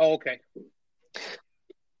 Oh, okay.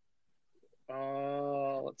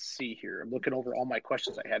 Let's see here. I'm looking over all my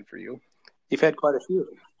questions I had for you. You've had quite a few.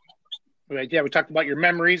 Yeah, we talked about your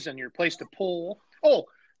memories and your place to pull. Oh,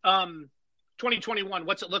 2021.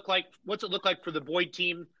 What's it look like? What's it look like for the Boyd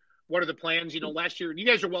team? What are the plans? Last year you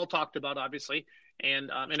guys are well talked about, obviously,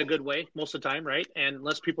 and in a good way most of the time, right? And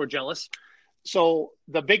less people are jealous. So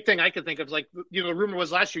the big thing I could think of is the rumor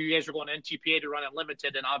was last year you guys were going to NTPA to run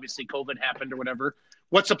Unlimited, and obviously COVID happened or whatever.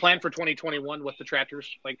 What's the plan for 2021 with the tractors?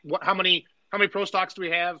 How many pro stocks do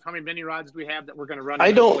we have? How many mini rods do we have that we're going to run?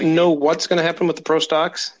 I don't know what's going to happen with the pro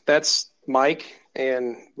stocks. That's Mike,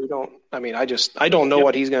 and we don't. I mean, I don't know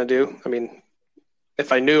what he's going to do. I mean,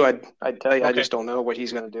 if I knew, I'd tell you. Okay. I just don't know what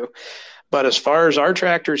he's going to do. But as far as our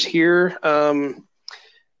tractors here,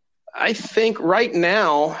 I think right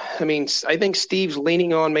now, I think Steve's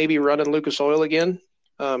leaning on maybe running Lucas Oil again,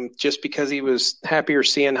 just because he was happier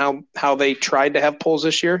seeing how they tried to have pulls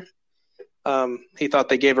this year. He thought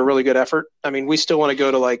they gave a really good effort. We still want to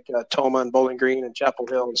go to Toma and Bowling Green and Chapel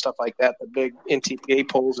Hill and stuff like that, the big NTPA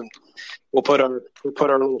pulls, and we'll put our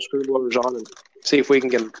little screw blowers on and see if we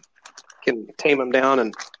can tame them down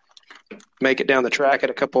and make it down the track at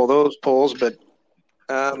a couple of those pulls. But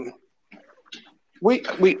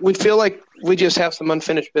we feel like we just have some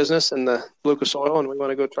unfinished business in the Lucas Oil, and we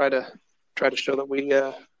want to go try to show that we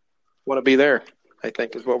want to be there, I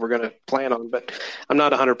think is what we're going to plan on. But I'm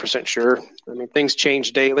not 100% sure. Things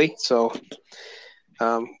change daily. So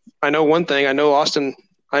I know one thing. I know Austin's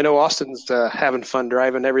having fun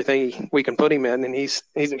driving everything we can put him in, and he's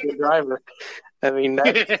a good driver.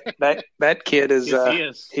 That kid is,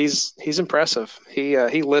 yes, he is. He's impressive. He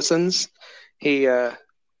listens. It's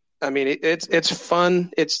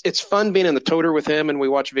fun. It's fun being in the toter with him, and we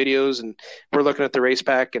watch videos, and we're looking at the race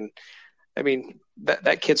pack, and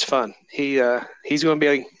that kid's fun. He's going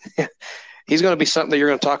to be something that you're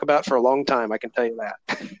going to talk about for a long time. I can tell you that.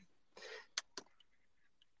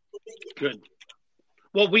 Good.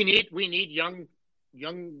 Well, we need young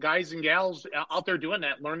guys and gals out there doing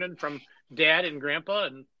that, learning from dad and grandpa,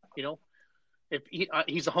 and if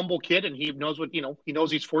he's a humble kid and he knows he knows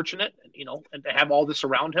he's fortunate, and to have all this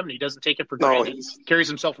around him, and he doesn't take it for granted. He carries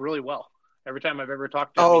himself really well. Every time I've ever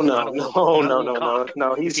talked to him, no.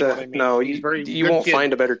 You won't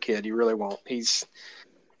find a better kid. You really won't. He's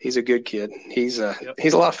a good kid. He's a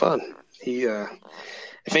lot of fun.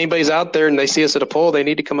 If anybody's out there and they see us at a pull, they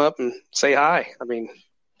need to come up and say hi.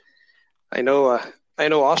 I know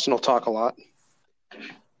Austin will talk a lot.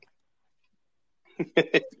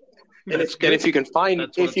 And if you can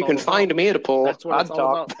find me at a pull, I'd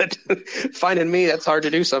talk. But finding me, that's hard to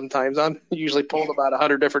do sometimes. I'm usually pulled about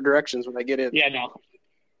 100 different directions when I get in. Yeah, no.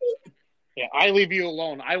 Yeah, I leave you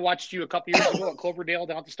alone. I watched you a couple years ago at Cloverdale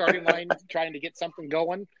down at the starting line trying to get something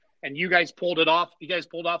going, and you guys pulled it off. You guys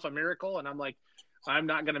pulled off a miracle, and I'm like, I'm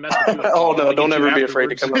not going to mess with you. Oh, no, don't ever be afraid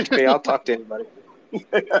to come up to me. I'll talk to anybody.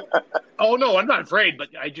 Oh, no, I'm not afraid, but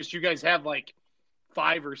you guys have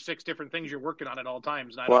 5 or 6 different things you're working on at all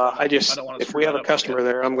times. If we have a customer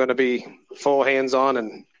there, I'm going to be full hands on,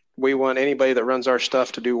 and we want anybody that runs our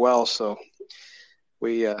stuff to do well. So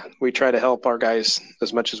we try to help our guys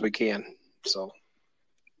as much as we can. So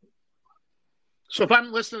if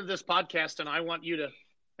I'm listening to this podcast and I want you to,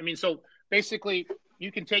 so basically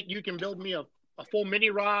you can build me a full mini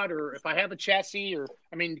rod, or if I have a chassis, or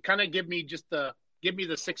kind of give me just the give me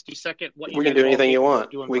the 60-second. What we can do anything you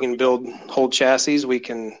want. We can build whole chassis. We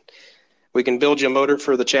can build you a motor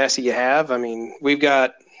for the chassis you have. I mean, we've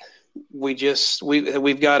got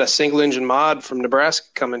a single engine mod from Nebraska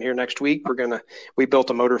coming here next week. We built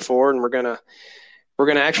a motor for, and we're gonna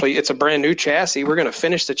actually, it's a brand new chassis. We're gonna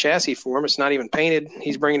finish the chassis for him. It's not even painted.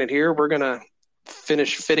 He's bringing it here. We're gonna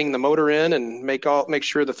finish fitting the motor in and make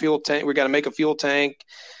sure the fuel tank. We got to make a fuel tank,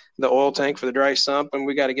 the oil tank for the dry sump, and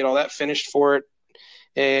we got to get all that finished for it.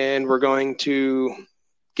 And we're going to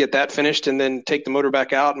get that finished and then take the motor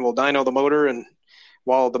back out, and we'll dyno the motor. And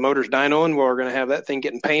while the motor's dynoing, we're going to have that thing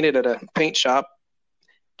getting painted at a paint shop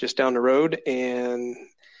just down the road. And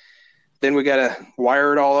then we got to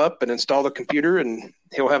wire it all up and install the computer, and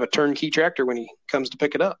he'll have a turnkey tractor when he comes to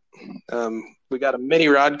pick it up. We got a mini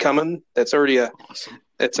rod coming. That's already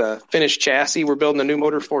it's a finished chassis. We're building a new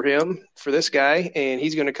motor for him, for this guy, and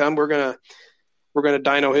he's going to come. We're going to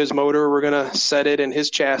dyno his motor. We're going to set it in his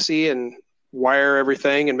chassis and wire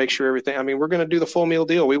everything and make sure everything. I mean, we're going to do the full meal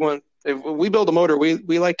deal. If we build a motor, we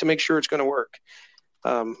like to make sure it's going to work.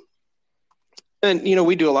 And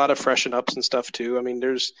we do a lot of freshen ups and stuff too. I mean,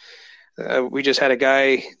 we just had a guy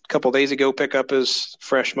a couple of days ago pick up his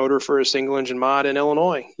fresh motor for a single engine mod in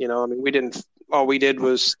Illinois. I mean, all we did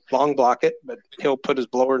was long block it, but he'll put his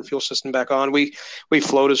blower and fuel system back on. We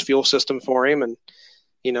flowed his fuel system for him and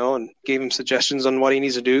gave him suggestions on what he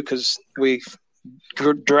needs to do, because we've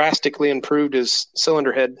drastically improved his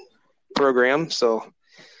cylinder head program. So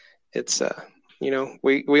it's,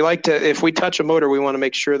 we like to, if we touch a motor, we want to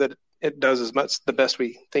make sure that it does as much the best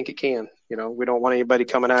we think it can. We don't want anybody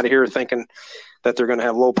coming out of here thinking that they're going to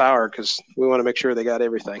have low power, because we want to make sure they got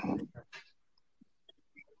everything.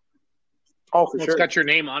 Oh, for sure. It's got your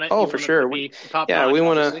name on it. Oh, for sure. We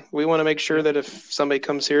want to make sure that if somebody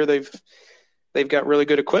comes here, they've got really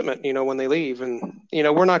good equipment, when they leave. And,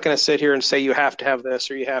 we're not going to sit here and say you have to have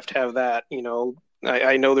this or you have to have that.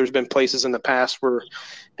 I know there's been places in the past where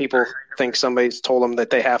people think somebody's told them that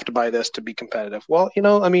they have to buy this to be competitive. Well,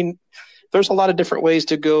 I mean, there's a lot of different ways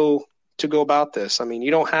to go about this. I mean,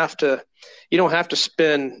 you don't have to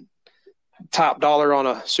spend top dollar on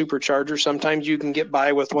a supercharger. Sometimes you can get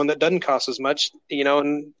by with one that doesn't cost as much,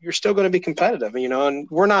 and you're still going to be competitive, and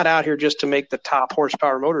we're not out here just to make the top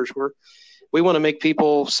horsepower motors. We want to make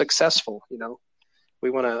people successful.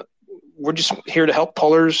 We're just here to help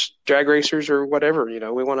pullers, drag racers, or whatever.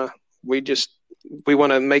 We want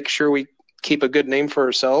to make sure we keep a good name for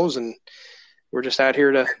ourselves, and we're just out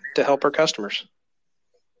here to help our customers.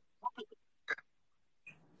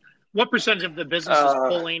 What percentage of the business is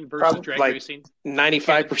pulling versus drag racing?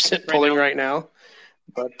 95% pulling right now,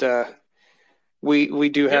 but we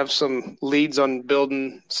do have some leads on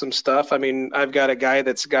building some stuff. I mean, I've got a guy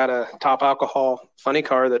that's got a top alcohol funny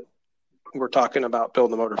car that we're talking about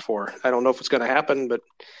building a motor for. I don't know if it's going to happen, but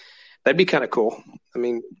that'd be kind of cool. I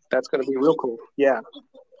mean, that's going to be real cool. Yeah.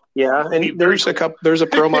 And there's a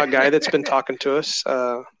pro mod guy that's been talking to us.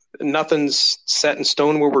 Nothing's set in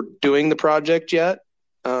stone where we're doing the project yet.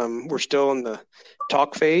 We're still in the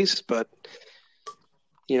talk phase, but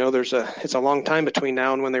it's a long time between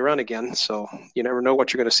now and when they run again. So you never know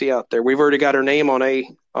what you're going to see out there. We've already got our name on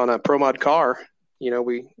a pro mod car.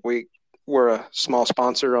 We're a small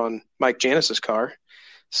sponsor on Mike Janis's car.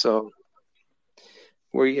 So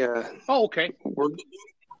okay.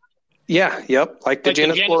 Like the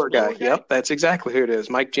Janis Blower guy. Yep, that's exactly who it is.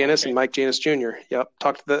 Mike Janis and Mike Janis Jr. Yep.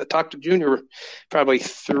 Talk to Junior probably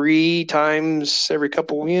 3 times every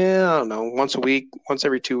couple. I don't know, once a week, once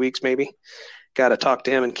every 2 weeks maybe. Got to talk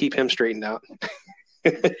to him and keep him straightened out.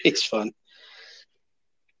 He's fun.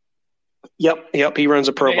 Yep. He runs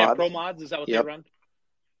a pro mod. Pro mods, is that what they run?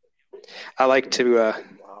 I like to.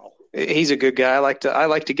 He's a good guy. I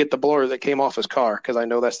like to get the blower that came off his car, because I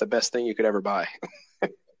know that's the best thing you could ever buy.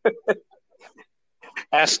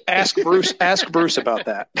 Ask Bruce. Ask Bruce about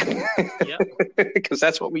that. Because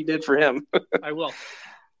that's what we did for him. I will.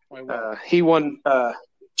 He won.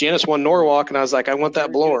 Janis won Norwalk, and I was like, I want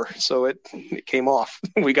that blower, so it came off.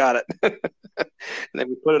 We got it, and then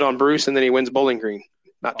we put it on Bruce, and then he wins Bowling Green.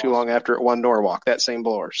 Not too long after it won Norwalk, that same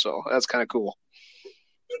blower. So that's kind of cool.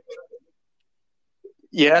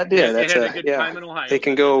 Yeah, it did. That's a good time in Ohio. It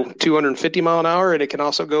can go 250 mile an hour, and it can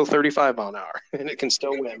also go 35 mile an hour, and it can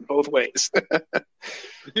still win both ways.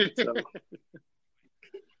 So.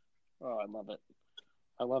 Oh, I love it.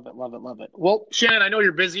 I love it, love it, love it. Well, Shannon, I know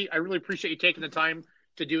you're busy. I really appreciate you taking the time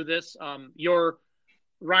to do this.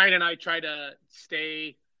 Ryan and I try to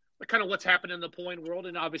stay kind of what's happening in the pulling world,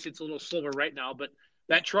 and obviously it's a little slower right now, but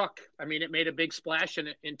that truck, I mean, it made a big splash, and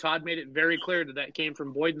Todd made it very clear that came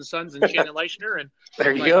from Boyd & Sons and Shannon Leichner. And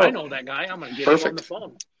there you go. I know that guy. I'm going to get him on the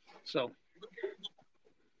phone. So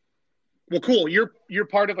Well, cool. You're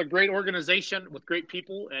part of a great organization with great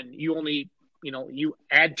people, and you only you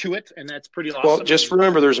add to it, and that's pretty awesome. Well, just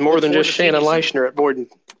remember, there's more than just Shannon Leischner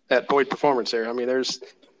at Boyd Performance there. I mean, there's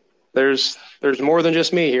more than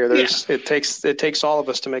just me here. It takes all of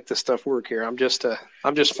us to make this stuff work here. I'm just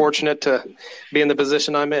fortunate to be in the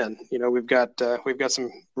position I'm in. We've got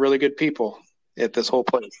some really good people at this whole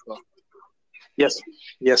place. So. Yes,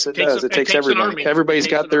 it does. It takes everybody. Everybody's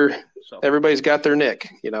got their nick.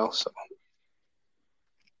 So.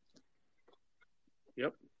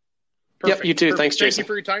 Yep. Perfect. Yep. You too. Perfect. Thanks, Jason. Thank you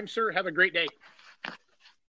for your time, sir. Have a great day.